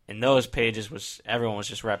in those pages everyone was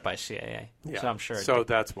just rep by CAA. Yeah. So I'm sure. So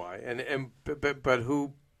that's why. But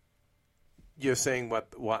who? You're saying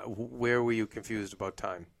what? Where were you confused about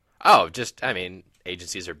time? Oh,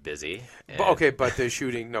 agencies are busy. But they're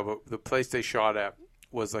shooting. No, but the place they shot at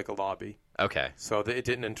was like a lobby. Okay. So it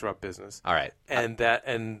didn't interrupt business. All right. And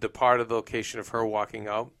the part of the location of her walking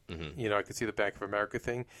out, mm-hmm. I could see the Bank of America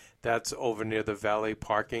thing. That's over near the valet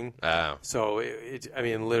parking. Oh. So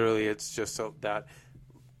literally, it's just that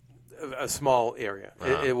a small area.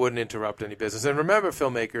 Uh-huh. It wouldn't interrupt any business. And remember,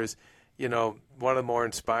 filmmakers. One of the more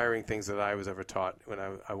inspiring things that I was ever taught when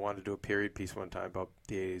I wanted to do a period piece one time about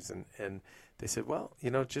the 80s, and they said, well,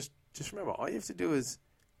 just remember, all you have to do is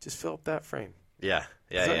just fill up that frame. Yeah.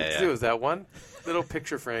 All you have to do is that one little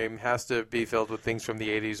picture frame has to be filled with things from the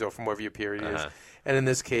 80s or from wherever your period is. And in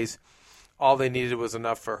this case, all they needed was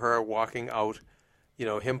enough for her walking out,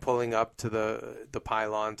 him pulling up to the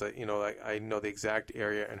pylons, I know the exact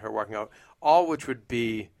area, and her walking out, all which would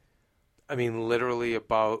be, literally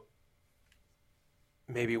about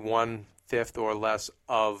maybe 1/5 or less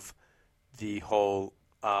of the whole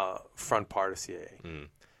front part of CAA. Mm.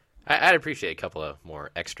 I'd appreciate a couple of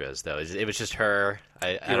more extras, though. It was just her.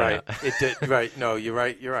 You're right. It did. Right. No, you're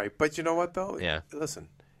right. You're right. But you know what, though? Yeah. Listen,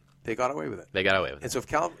 they got away with it. They got away with and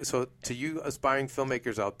it. And so to you aspiring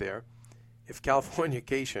filmmakers out there, if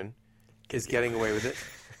Californication is getting away with it,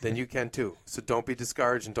 then you can too. So don't be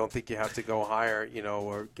discouraged and don't think you have to go higher,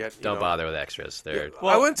 or get. Don't bother with extras.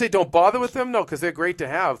 I wouldn't say don't bother with them, no, because they're great to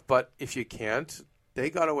have. But if you can't, they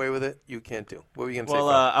got away with it. You can't do. What were you going to say? Well,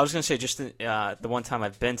 I was going to say just the one time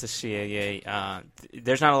I've been to CAA,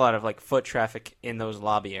 there's not a lot of like foot traffic in those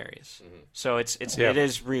lobby areas, so it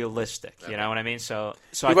is realistic. You know what I mean? So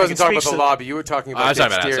he wasn't talking about the lobby. You were talking about the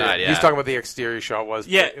exterior. Outside, yeah. He was talking about the exterior shot.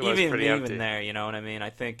 Even there, you know what I mean? I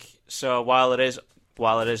think so. While it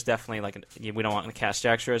is definitely like we don't want to cast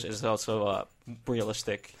extras, it's also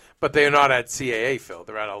realistic. But they are not at CAA, Phil.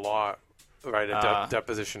 They're at a law. Right, a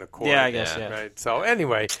deposition of court. Yeah, I guess, yeah. Right. So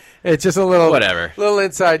anyway, it's just a little little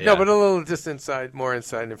inside. Yeah. No, but a little just more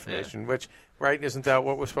inside information. Which, right, isn't that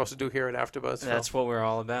what we're supposed to do here at AfterBuzz? That's Phil? what we're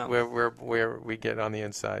all about. Where we get on the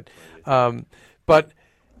inside. But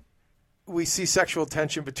we see sexual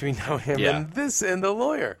tension between him and the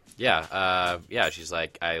lawyer. Yeah. She's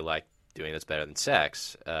like, I like doing this better than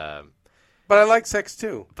sex. But I like sex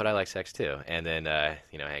too. And then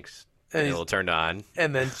Hank's. And a little turned on,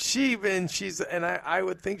 and then I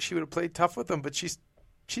would think she would have played tough with him, but she's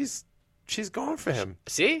going for him.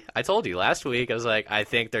 See, I told you last week. I was like, I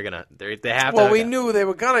think they have to. Well, we knew they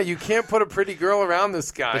were gonna. You can't put a pretty girl around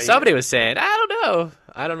this guy. But somebody was saying, I don't know.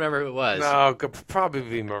 I don't remember who it was. No, it could probably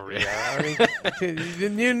be Maria.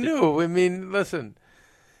 You knew. Listen,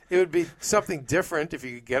 it would be something different if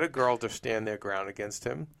you could get a girl to stand their ground against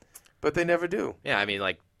him, but they never do.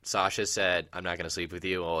 Yeah, Sasha said, "I'm not going to sleep with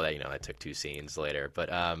you." Well, that took 2 scenes later, but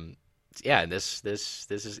and this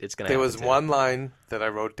is it's going to. There was one line that I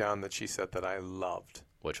wrote down that she said that I loved,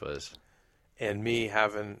 which was, and me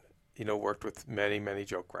having worked with many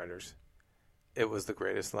joke writers, it was the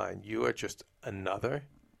greatest line. You are just another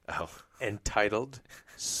entitled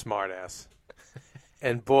smartass,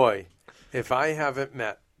 and boy, if I haven't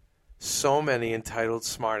met so many entitled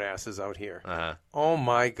smartasses out here, oh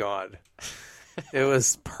my God. It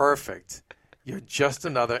was perfect. You're just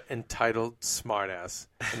another entitled smartass.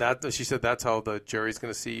 And she said that's how the jury's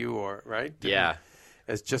going to see you, right? Yeah.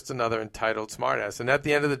 As just another entitled smartass. And at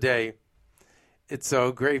the end of the day, it's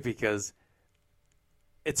so great because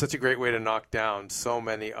it's such a great way to knock down so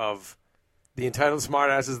many of the entitled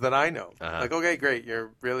smartasses that I know. Like, okay, great,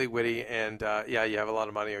 you're really witty, and you have a lot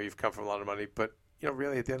of money, or you've come from a lot of money, but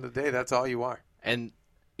really at the end of the day, that's all you are. And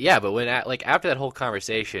yeah, but when after that whole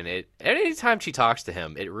conversation, any time she talks to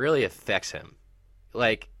him, it really affects him,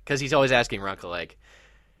 because he's always asking Runkle,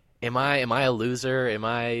 am I a loser? Am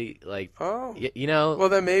I Well,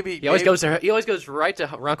 then maybe he always goes to her. He always goes right to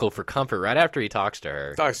Runkle for comfort right after he talks to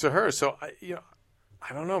her. So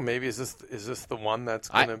I don't know. Maybe is this the one that's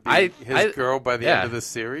going to be his girl by the end of the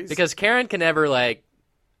series? Because Karen can never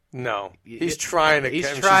No, he's trying to.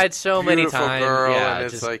 He's tried so many times, girl,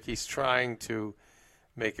 and it's he's trying to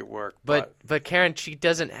make it work. But Karen, she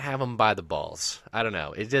doesn't have him by the balls. I don't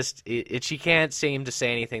know. She can't seem to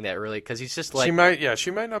say anything that really, because he's just she might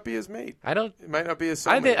not be his mate. It might not be his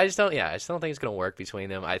soulmate. I just don't think it's going to work between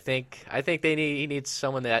them. I think he needs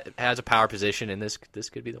someone that has a power position, and this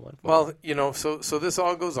could be the one. Well, so this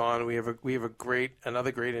all goes on. We have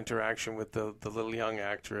another great interaction with the little young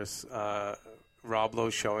actress, Rob Lowe,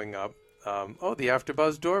 showing up. the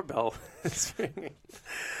AfterBuzz doorbell is ringing.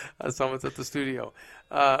 Someone's at the studio.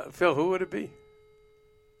 Phil, who would it be?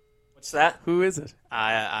 What's that? Who is it?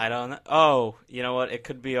 I don't know. Oh, you know what? It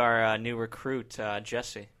could be our new recruit,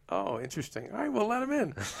 Jesse. Oh, interesting. All right, we'll let him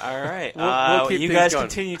in. All right. We'll keep you things guys going.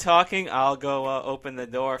 continue talking. I'll go open the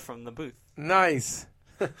door from the booth. Nice.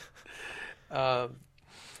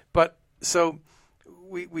 But so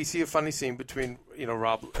we see a funny scene between,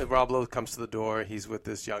 Rob Lowe comes to the door. He's with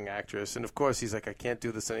this young actress. And, of course, he's like, I can't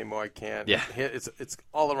do this anymore. I can't. Yeah. It's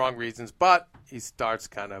all the wrong reasons. But he starts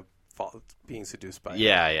kind of being seduced by her.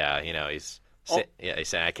 Yeah. He's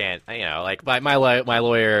saying I can't. Like my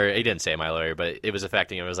lawyer. He didn't say my lawyer, but it was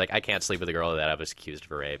affecting him. It was like I can't sleep with a girl that I was accused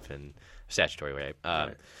of a rape and statutory rape.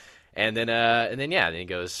 Right. And then he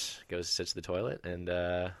goes sits in the toilet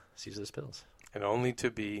and sees those pills. And only to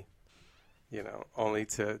be, only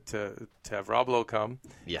to have Rob Lowe come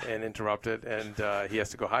and interrupt it, and he has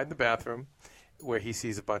to go hide in the bathroom where he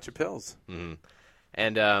sees a bunch of pills. Mm-hmm.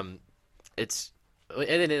 And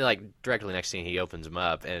and then like directly next scene he opens them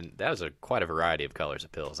up, and that was quite a variety of colors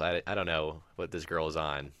of pills. I don't know what this girl is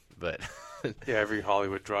on, but yeah, every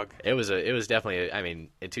Hollywood drug. It was definitely. I mean,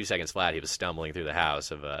 in 2 seconds flat, he was stumbling through the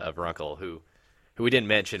house of Runkle, who we didn't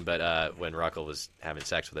mention, but when Runkle was having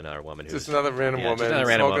sex with another woman, another random woman,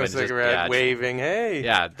 smoking a cigarette, waving, hey.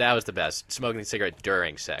 Yeah, that was the best. Smoking a cigarette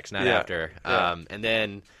during sex, not after. Yeah. And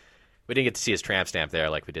then we didn't get to see his tramp stamp there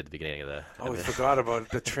like we did at the beginning of the. We forgot about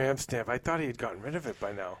the tramp stamp. I thought he had gotten rid of it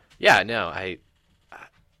by now. Yeah, no, I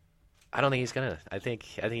don't think he's gonna. I think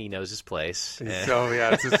he knows his place. So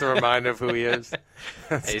it's just a reminder of who he is.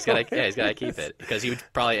 He's gotta keep it because he would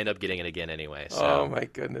probably end up getting it again anyway. So. Oh my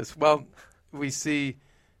goodness! Well, we see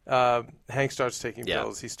Hank starts taking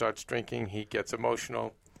pills. He starts drinking. He gets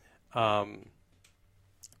emotional.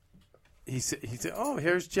 He said, "Oh,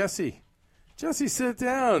 here's Jesse. Jesse, sit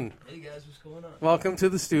down. Hey guys, what's going on? Welcome to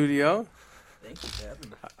the studio." Thank you for having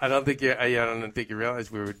me. I don't think you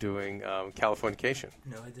realized we were doing Californication.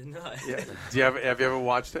 No, I did not. Yeah. Have you ever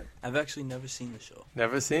watched it? I've actually never seen the show.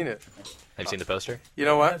 Never seen it. Have you seen the poster? You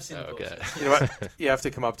know what? I've seen the poster. Okay. You know what? You have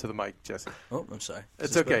to come up to the mic, Jesse. Oh, I'm sorry.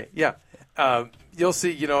 It's okay. Yeah. You'll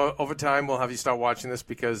see, over time we'll have you start watching this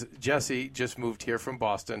because Jesse just moved here from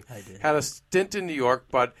Boston. I did. Had a stint in New York,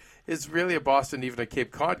 but is really a Boston, even a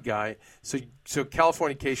Cape Cod guy. So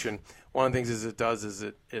Californication, one of the things it does is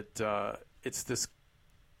it's this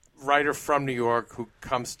writer from New York who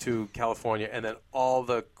comes to California, and then all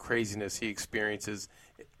the craziness he experiences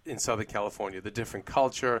in Southern California, the different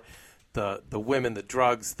culture, the women, the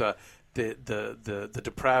drugs, the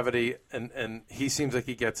depravity, and he seems like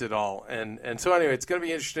he gets it all. And so anyway, it's going to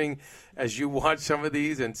be interesting as you watch some of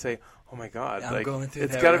these and say, oh my God, I'm going through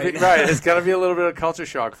it's that gotta right be now. right. It's got to be a little bit of culture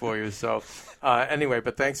shock for you. So anyway,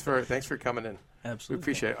 but thanks for coming in. Absolutely, we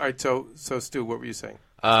appreciate it. All right, so Stu, what were you saying?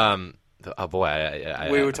 Oh boy,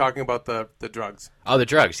 we were talking about the drugs. Oh, the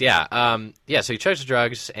drugs, yeah. So he chugs the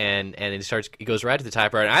drugs and he goes right to the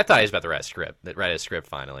typewriter. And I thought he was about to write his script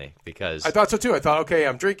finally because I thought so too. I thought, okay,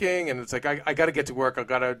 I'm drinking, and it's like I got to get to work. I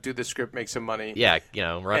got to do the script, make some money. Yeah,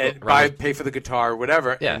 pay for the guitar,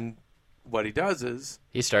 whatever. Yeah. And what he does is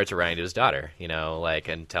he starts writing to his daughter,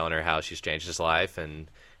 and telling her how she's changed his life, and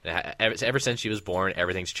ever since she was born,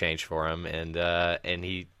 everything's changed for him. And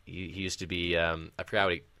he used to be I forgot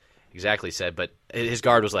what he exactly said, but his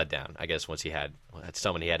guard was let down, I guess, once he had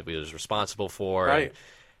someone he was responsible for. Right.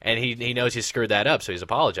 And he knows he screwed that up, so he's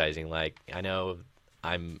apologizing. Like, I know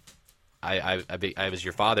I was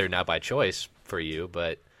your father, not by choice for you,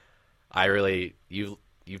 but you've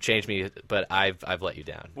changed me, but I've let you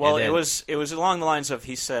down. Well, it was along the lines of,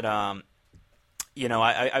 he said, I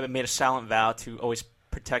made a silent vow to always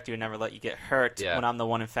protect you and never let you get hurt when I'm the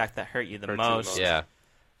one, in fact, that hurt you the most. Yeah.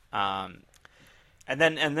 And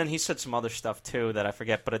then he said some other stuff too that I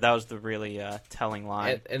forget, but that was the really telling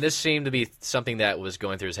line. And this seemed to be something that was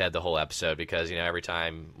going through his head the whole episode because every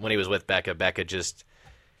time when he was with Becca just,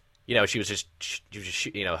 she was just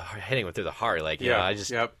hitting him through the heart. Like, I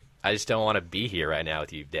just don't want to be here right now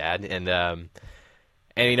with you, Dad. And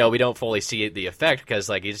we don't fully see the effect because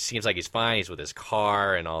like it seems like he's fine. He's with his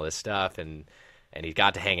car and all this stuff and he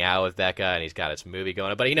got to hang out with Becca, and he's got his movie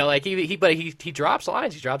going. But he drops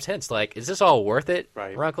lines, he drops hints. Like, is this all worth it,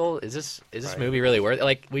 right. Runkle? Is this movie really worth it?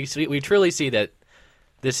 Like, we truly see that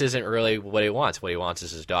this isn't really what he wants. What he wants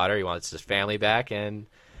is his daughter. He wants his family back, and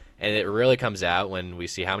it really comes out when we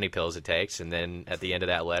see how many pills it takes. And then at the end of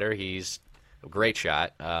that letter, he's a great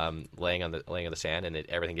shot, laying on the sand, and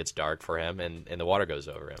everything gets dark for him, and the water goes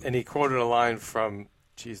over him. And he quoted a line from,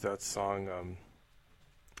 that song.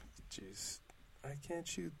 I can't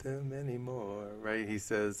shoot them anymore. Right? He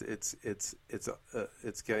says it's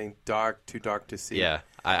getting dark, too dark to see. Yeah,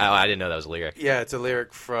 I didn't know that was a lyric. Yeah, it's a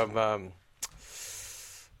lyric from.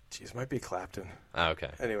 It might be Clapton. Oh, okay.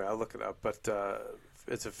 Anyway, I'll look it up, but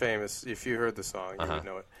it's a famous. If you heard the song, you would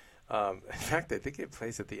know it. In fact, I think it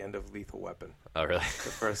plays at the end of Lethal Weapon. Oh, really? The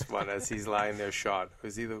first one, as he's lying there shot. It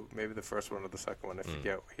was either maybe the first one or the second one. I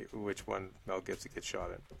forget which one Mel Gibson gets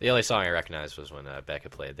shot in. The only song I recognized was when Becca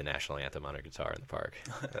played the national anthem on her guitar in the park.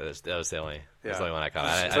 That was the only one I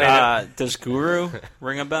caught. Does Guru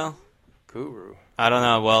ring a bell? Guru? I don't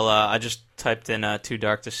know. Well, I just typed in Too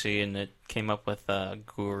Dark to See, and it came up with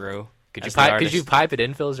Guru. Could you pipe it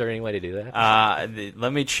in, Phil? Is there any way to do that?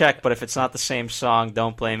 Let me check, but if it's not the same song,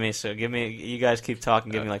 don't blame me. So you guys keep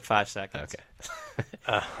talking. Give me like 5 seconds.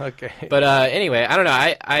 Okay. Okay. But anyway, I don't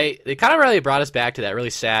know. It kind of really brought us back to that really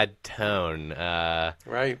sad tone.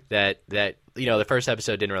 Right. That the first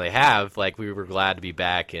episode didn't really have. Like, we were glad to be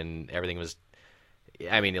back, and everything was.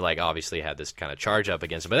 I mean, like, obviously had this kind of charge up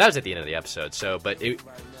against him, but that was at the end of the episode. So, but it.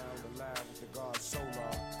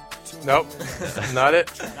 Nope, not it.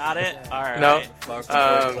 Not it. All right. No.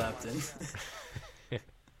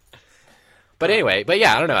 But anyway,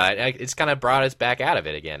 yeah, I don't know. It's kind of brought us back out of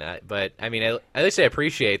it again. But I mean, at least I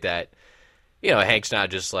appreciate that. Hank's not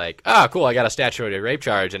just like, oh, cool, I got a statutory rape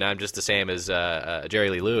charge, and I'm just the same as Jerry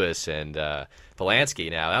Lee Lewis and Polanski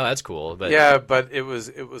now. Oh, that's cool. But yeah, but it was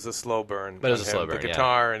a slow burn. But it was a slow burn. The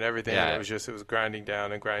guitar and everything. Yeah. It was grinding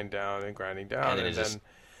down and grinding down and grinding down,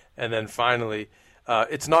 and then finally.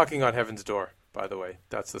 It's Knocking on Heaven's Door, by the way.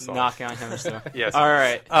 That's the song. Knocking on Heaven's Door. Yes. All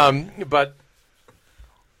right. But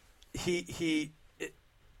he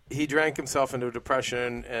drank himself into a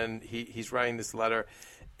depression, and he's writing this letter.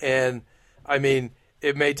 And, I mean,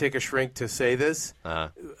 it may take a shrink to say this,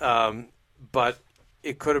 but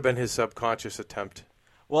it could have been his subconscious attempt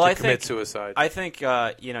to commit suicide. I think,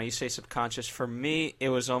 you say subconscious. For me, it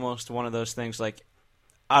was almost one of those things like,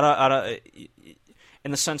 in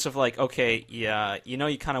the sense of like, okay, yeah,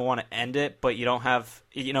 you kind of want to end it, but you don't have,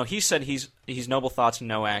 he said he's noble thoughts and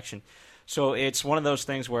no action. So it's one of those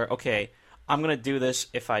things where, okay, I'm going to do this.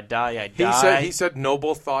 If I die, I die. He said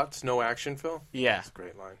noble thoughts, no action, Phil? Yeah. That's a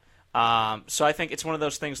great line. So I think it's one of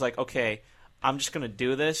those things like, okay, I'm just going to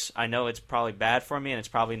do this. I know it's probably bad for me and it's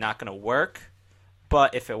probably not going to work,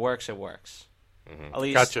 but if it works, it works. Mm-hmm. At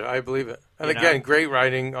least, gotcha. I believe it. And again, great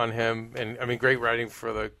writing on him, and I mean, great writing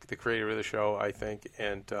for the creator of the show, I think,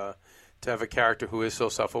 and to have a character who is so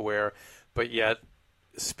self-aware, but yet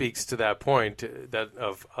speaks to that point that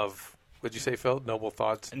of what'd you say, Phil? Noble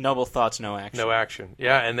thoughts. Noble thoughts, no action. No action.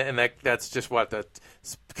 Yeah, and that's just what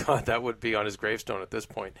that would be on his gravestone at this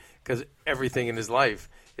point, because everything in his life,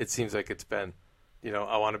 it seems like it's been,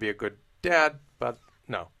 I want to be a good dad, but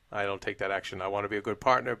no. I don't take that action. I want to be a good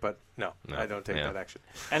partner, but no, I don't take that action.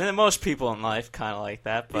 And then most people in life kind of like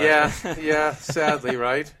that. But Yeah, sadly,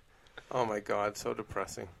 right? Oh, my God, so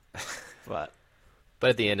depressing. But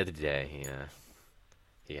at the end of the day,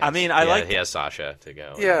 he has Sasha to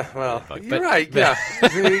go. Yeah, well, you're right, yeah.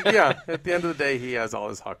 Yeah, at the end of the day, he has all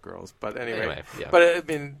his hot girls. But anyway, but I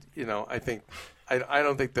mean, I think... I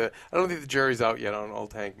don't think the jury's out yet on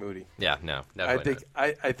old Hank Moody. Yeah, no, definitely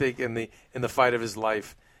I think in the fight of his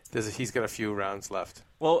life, he's got a few rounds left.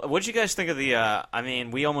 Well, what did you guys think of the? I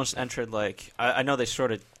mean, we almost entered like I know they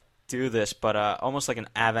sort of do this, but almost like an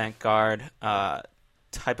avant-garde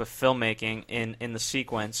type of filmmaking in the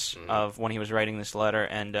sequence of when he was writing this letter,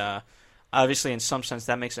 and obviously, in some sense,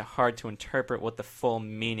 that makes it hard to interpret what the full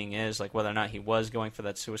meaning is, like whether or not he was going for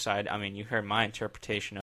that suicide. I mean, you heard my interpretation